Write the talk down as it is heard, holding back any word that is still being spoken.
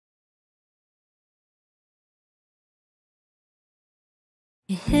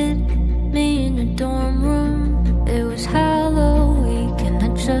You hit me in your dorm room. It was Halloween and I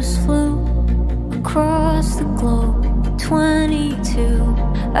just flew across the globe. 22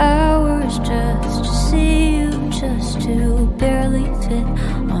 hours just to see you, just to barely fit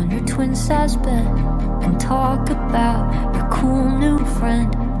on your twin-size bed and talk about your cool new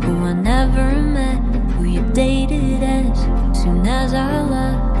friend who I never met, who you dated as soon as I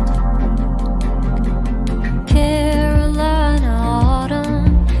left. Carolina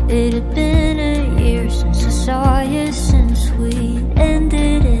autumn, it had been a year since I saw you, since we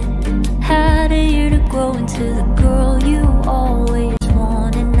ended it. Had a year to grow into the girl you always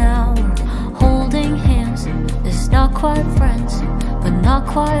wanted. Now we're holding hands. It's not quite friends, but not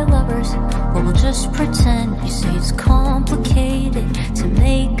quite lovers. Well, we'll just pretend. You say it's complicated to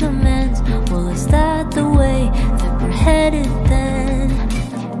make amends. Well, is that the way that we're headed then?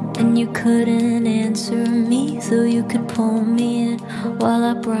 And you couldn't answer me, though you could pull me in while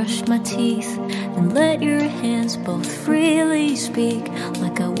I brushed my teeth and let your hands both freely speak,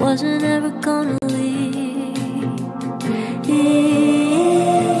 like I wasn't ever gonna leave. You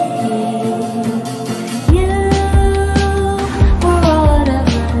were all I'd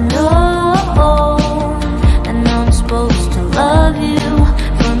ever known, and I'm supposed to love you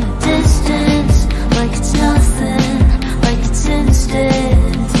from a distance, like it's nothing, like it's instant.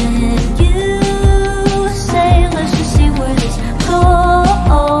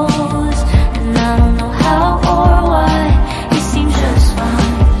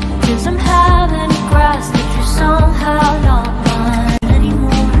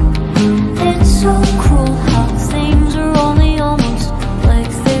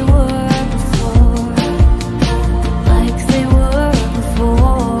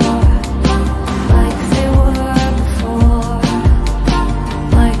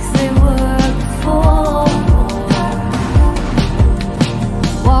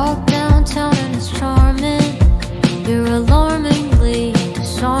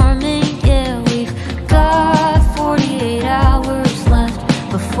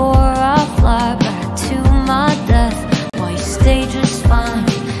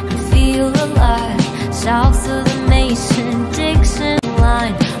 South of the Mason-Dixon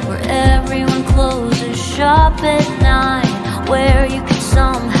line, where everyone closes shop at 9, where you could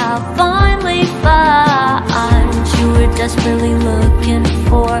somehow finally find what you were desperately looking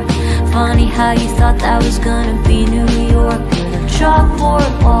for. Funny how you thought that was gonna be New York, with our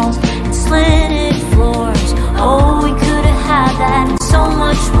chalkboard walls and slanted floors. Oh, we could have had that and so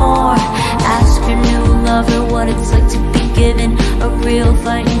much